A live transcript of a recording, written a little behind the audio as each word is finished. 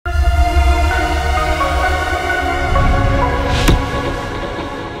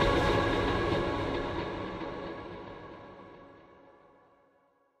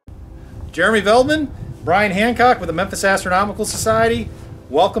Jeremy Veldman, Brian Hancock with the Memphis Astronomical Society.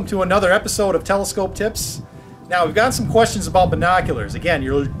 Welcome to another episode of Telescope Tips. Now, we've got some questions about binoculars. Again,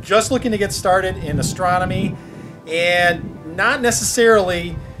 you're just looking to get started in astronomy and not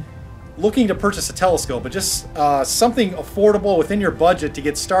necessarily looking to purchase a telescope, but just something affordable within your budget to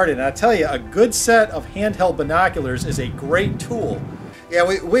get started. And I tell you, a good set of handheld binoculars is a great tool. Yeah,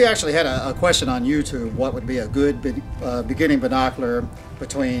 we actually had a question on YouTube, what would be a good beginning binocular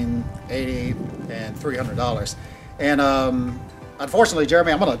between $80 and $300. And unfortunately,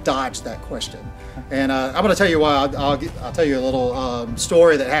 Jeremy, I'm going to dodge that question. And I'm going to tell you why. I'll tell you a little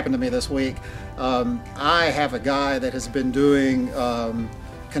story that happened to me this week. I have a guy that has been doing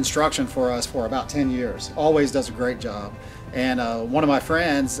construction for us for about 10 years. Always does a great job. And one of my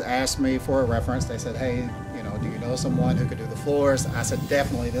friends asked me for a reference. They said, hey, do you know someone who could do the floors? I said,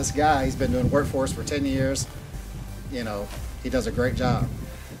 definitely this guy. He's been doing work for us for 10 years. He does a great job.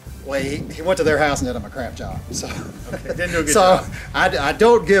 Well, he went to their house and did them a crap job. So, didn't do a good job. I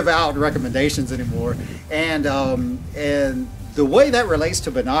don't give out recommendations anymore. And the way that relates to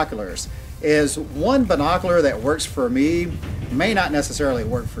binoculars is one binocular that works for me may not necessarily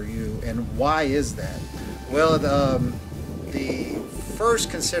work for you. And why is that? Well, the first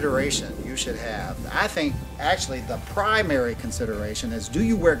consideration you should have, I think actually the primary consideration is, do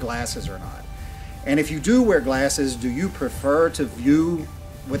you wear glasses or not? And if you do wear glasses, do you prefer to view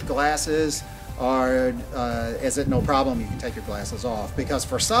with glasses, or is it no problem, you can take your glasses off? Because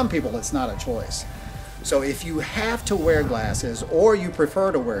for some people it's not a choice. So if you have to wear glasses or you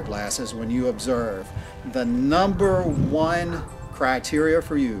prefer to wear glasses when you observe, the number one criterion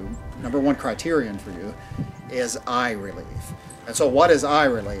for you is eye relief. And so what is eye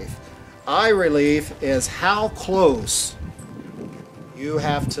relief? Eye relief is how close you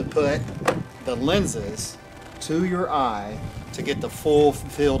have to put the lenses to your eye to get the full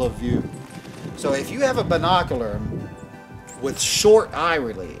field of view. So if you have a binocular with short eye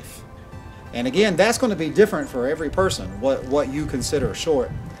relief, and again, that's going to be different for every person, what you consider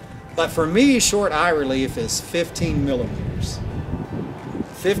short. But for me, short eye relief is 15 millimeters.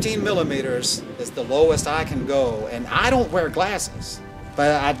 15 millimeters is the lowest I can go, and I don't wear glasses,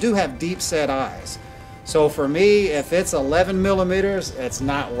 but I do have deep set eyes. So for me, if it's 11 millimeters, it's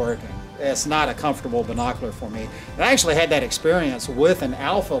not working. It's not a comfortable binocular for me. And I actually had that experience with an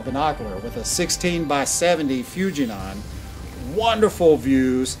alpha binocular with a 16 by 70 Fujinon. Wonderful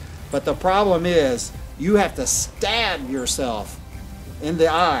views, but the problem is you have to stab yourself in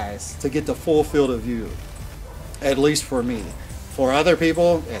the eyes to get the full field of view, at least for me. For other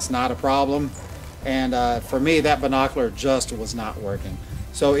people, it's not a problem. And for me, that binocular just was not working.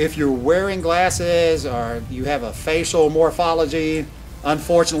 So if you're wearing glasses or you have a facial morphology,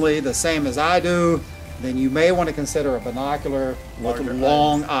 unfortunately the same as I do, then you may want to consider a binocular with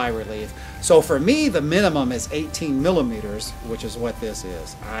long eye relief. So for me, the minimum is 18 millimeters, which is what this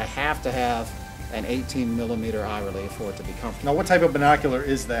is. I have to have an 18 millimeter eye relief for it to be comfortable. Now, what type of binocular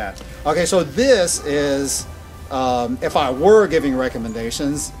is that? Okay, so this is, if I were giving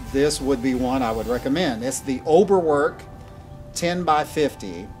recommendations, this would be one I would recommend. It's the Oberwerk 10 by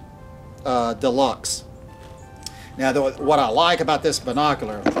 50 Deluxe. Now, what I like about this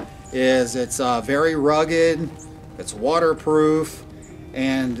binocular is it's very rugged, it's waterproof,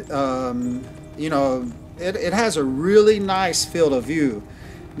 and it has a really nice field of view.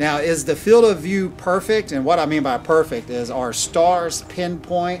 Now, is the field of view perfect? And what I mean by perfect is, are stars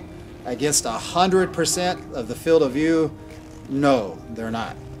pinpoint against 100% of the field of view? No, they're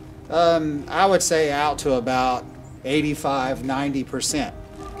not. I would say out to about 85–90%.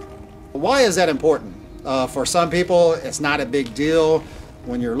 Why is that important? For some people, it's not a big deal.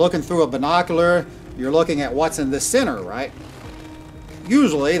 When you're looking through a binocular, you're looking at what's in the center, right?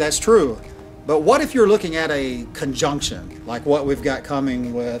 Usually that's true. But what if you're looking at a conjunction, like what we've got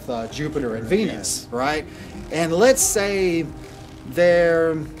coming with Jupiter and Venus, right? And let's say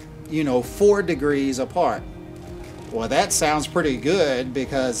they're, 4 degrees apart. Well, that sounds pretty good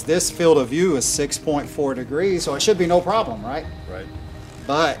because this field of view is 6.4 degrees, so it should be no problem, right? Right.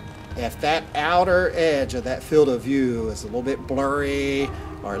 But if that outer edge of that field of view is a little bit blurry,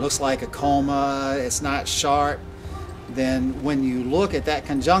 or it looks like a coma, it's not sharp, then when you look at that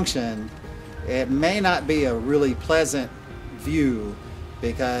conjunction, it may not be a really pleasant view,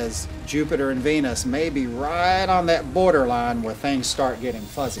 because Jupiter and Venus may be right on that borderline where things start getting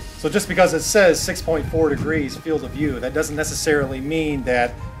fuzzy. So just because it says 6.4 degrees field of view, that doesn't necessarily mean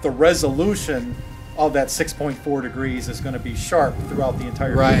that the resolution of that 6.4 degrees is going to be sharp throughout the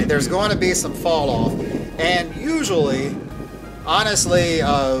entire Right, there's going to be some fall off. And usually, honestly,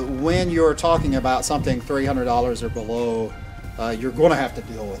 when you're talking about something $300 or below, you're going to have to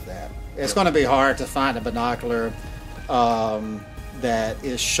deal with that. It's going to be hard to find a binocular that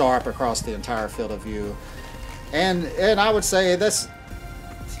is sharp across the entire field of view. And I would say that's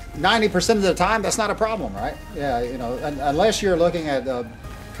 90% of the time that's not a problem, right? Yeah, you know, unless you're looking at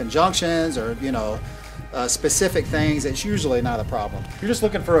conjunctions or, you know, specific things, it's usually not a problem. You're just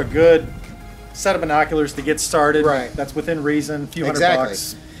looking for a good set of binoculars to get started. Right. That's within reason, a few Exactly.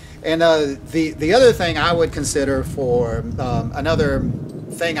 $100. And the other thing I would consider for another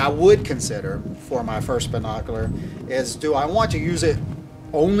thing I would consider for my first binocular is, do I want to use it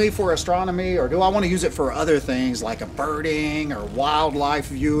only for astronomy, or do I want to use it for other things like a birding or wildlife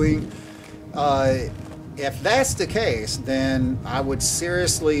viewing? If that's the case, then I would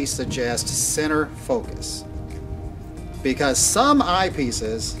seriously suggest center focus, because some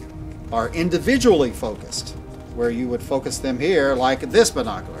eyepieces are individually focused, where you would focus them here like this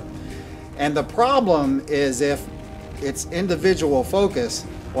binocular. And the problem is, if it's individual focus,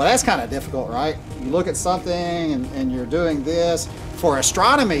 well, that's kind of difficult, right? You look at something and you're doing this. For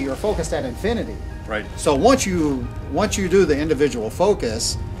astronomy, you're focused at infinity. Right. So once you do the individual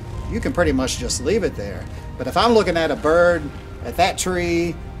focus, you can pretty much just leave it there. But if I'm looking at a bird, at that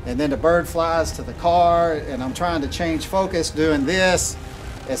tree, and then the bird flies to the car, and I'm trying to change focus doing this,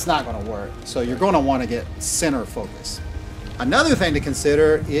 it's not going to work. So you're going to want to get center focus. Another thing to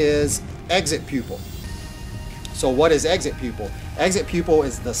consider is exit pupil. So what is exit pupil? Exit pupil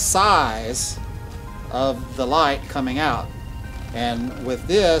is the size of the light coming out. And with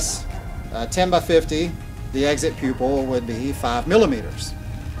this 10 by 50, the exit pupil would be 5 millimeters.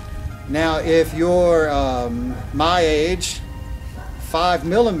 Now, if you're my age, 5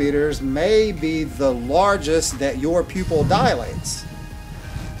 millimeters may be the largest that your pupil dilates.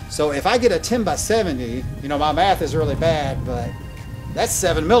 So if I get a 10 by 70, you know, my math is really bad, but that's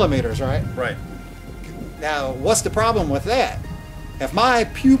 7 millimeters, right? Right. Now, what's the problem with that? If my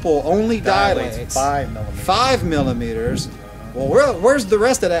pupil only dilates 5 millimeters. 5 millimeters, well, where's the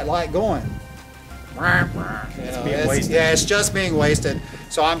rest of that light going? It's being wasted. Yeah, it's just being wasted.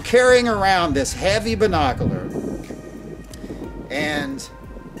 So I'm carrying around this heavy binocular, and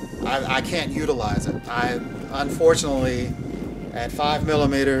I can't utilize it. Unfortunately, at 5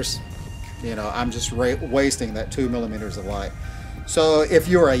 millimeters, you know, I'm just wasting that 2 millimeters of light. So if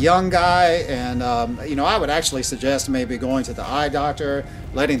you're a young guy, and you know, I would actually suggest maybe going to the eye doctor,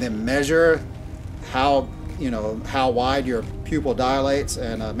 letting them measure how wide your pupil dilates,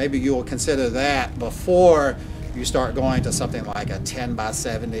 and maybe you will consider that before you start going to something like a 10 by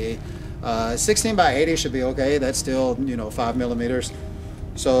 70. 16 by 80 should be okay. That's still, you know, 5 millimeters.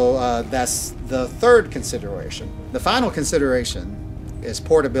 So that's the third consideration. The final consideration is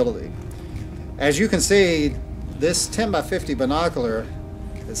portability. As you can see, this 10 by 50 binocular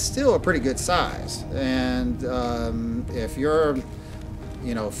is still a pretty good size. And if you're,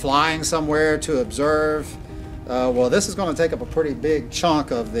 you know, flying somewhere to observe, well, this is going to take up a pretty big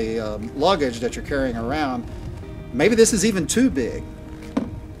chunk of the luggage that you're carrying around. Maybe this is even too big.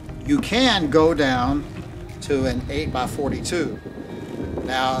 You can go down to an 8 by 42.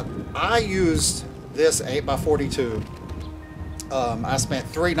 Now, I used this 8 by 42. I spent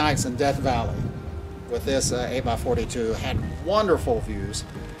 3 nights in Death Valley with this 8 by 42. Had wonderful views,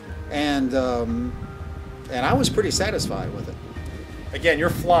 and I was pretty satisfied with it. Again, you're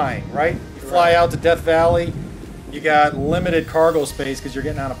flying, right? You fly out to Death Valley. You got limited cargo space because you're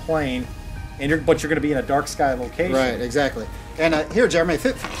getting on a plane, but you're going to be in a dark sky location. Right, exactly. And here, Jeremy,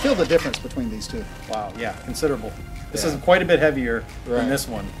 feel the difference between these two. Wow, yeah, considerable. This is Yeah. quite a bit heavier Right. than this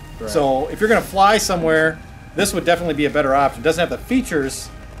one. Right. So if you're going to fly somewhere, this would definitely be a better option. It doesn't have the features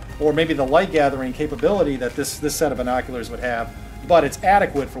or maybe the light gathering capability that this set of binoculars would have, but it's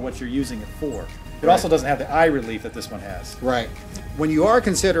adequate for what you're using it for. It Right. also doesn't have the eye relief that this one has. Right. When you are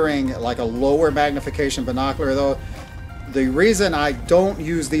considering like a lower magnification binocular, though, the reason I don't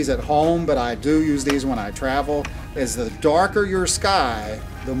use these at home, but I do use these when I travel, is the darker your sky,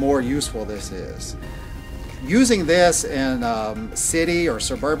 the more useful this is. Using this in city or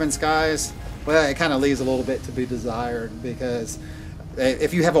suburban skies, well, it kind of leaves a little bit to be desired, because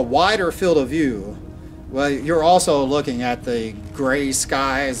if you have a wider field of view, well, you're also looking at the gray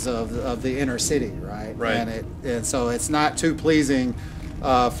skies of the inner city, right? Right. And so it's not too pleasing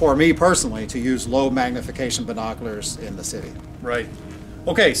for me personally to use low magnification binoculars in the city. Right.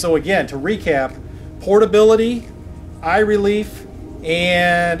 Okay, so again, to recap, portability, eye relief,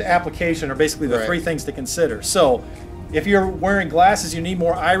 and application are basically the Right. three things to consider. So if you're wearing glasses, you need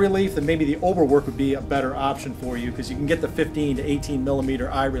more eye relief, then maybe the Oberwerk would be a better option for you, because you can get the 15 to 18 millimeter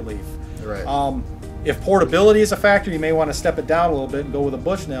eye relief. Right. If portability is a factor, you may want to step it down a little bit and go with a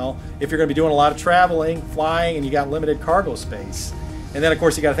Bushnell if you're going to be doing a lot of traveling, flying, and you got limited cargo space. And then, of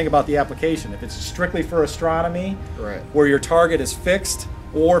course, you got to think about the application. If it's strictly for astronomy, Right. where your target is fixed,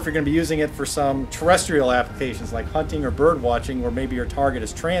 or if you're going to be using it for some terrestrial applications like hunting or bird watching, where maybe your target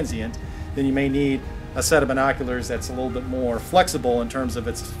is transient, then you may need a set of binoculars that's a little bit more flexible in terms of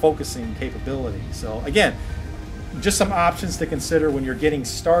its focusing capability. So again, just some options to consider when you're getting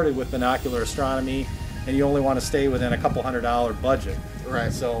started with binocular astronomy and you only want to stay within a couple $100 budget.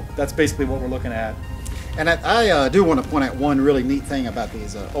 Right. So that's basically what we're looking at. And I do want to point out one really neat thing about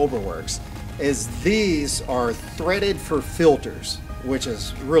these Oberwerks is these are threaded for filters, which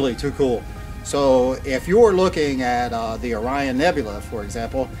is really too cool. So if you're looking at the Orion Nebula, for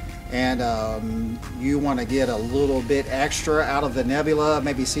example, and you want to get a little bit extra out of the nebula,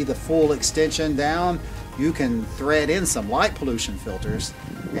 maybe see the full extension down, you can thread in some light pollution filters.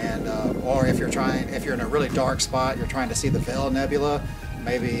 And or if you're in a really dark spot, you're trying to see the Veil Nebula,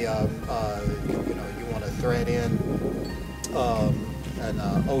 maybe you want to thread in an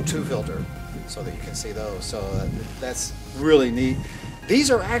O2 filter so that you can see those. So that's really neat.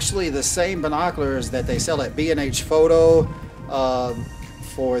 These are actually the same binoculars that they sell at B&H Photo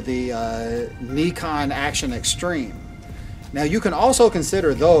for the Nikon Action Extreme. Now you can also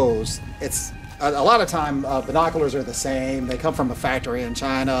consider those. It's a lot of time binoculars are the same. They come from a factory in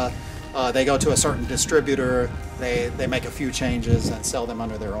China. They go to a certain distributor. They make a few changes and sell them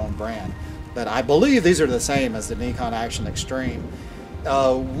under their own brand. But I believe these are the same as the Nikon Action Extreme.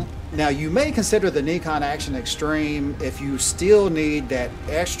 Now you may consider the Nikon Action Extreme if you still need that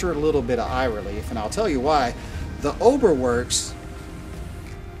extra little bit of eye relief, and I'll tell you why. The Oberwerks,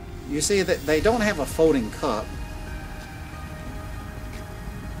 you see that they don't have a folding cup.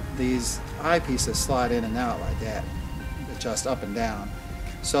 These eyepieces slide in and out like that, adjust up and down.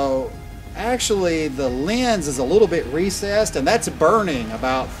 So actually the lens is a little bit recessed, and that's burning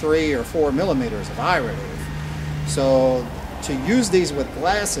about 3 or 4 millimeters of eye relief. So to use these with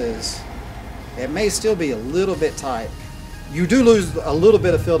glasses, it may still be a little bit tight. You do lose a little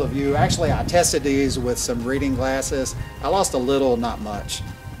bit of field of view. Actually, I tested these with some reading glasses. I lost a little, not much.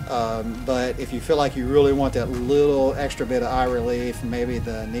 But if you feel like you really want that little extra bit of eye relief, maybe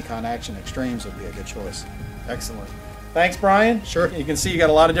the Nikon Action Extremes would be a good choice. Excellent. Thanks, Brian. Sure. You can see you got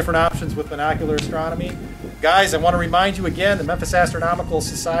a lot of different options with binocular astronomy. Guys, I want to remind you again, the Memphis Astronomical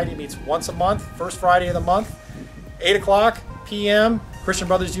Society meets once a month, first Friday of the month, 8 o'clock p.m., Christian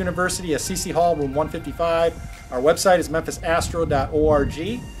Brothers University at CC Hall, room 155. Our website is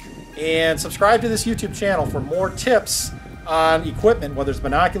memphisastro.org. And subscribe to this YouTube channel for more tips on equipment, whether it's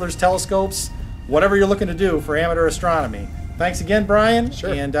binoculars, telescopes, whatever you're looking to do for amateur astronomy. Thanks again, Brian.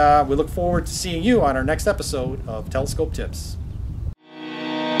 Sure. And we look forward to seeing you on our next episode of Telescope Tips.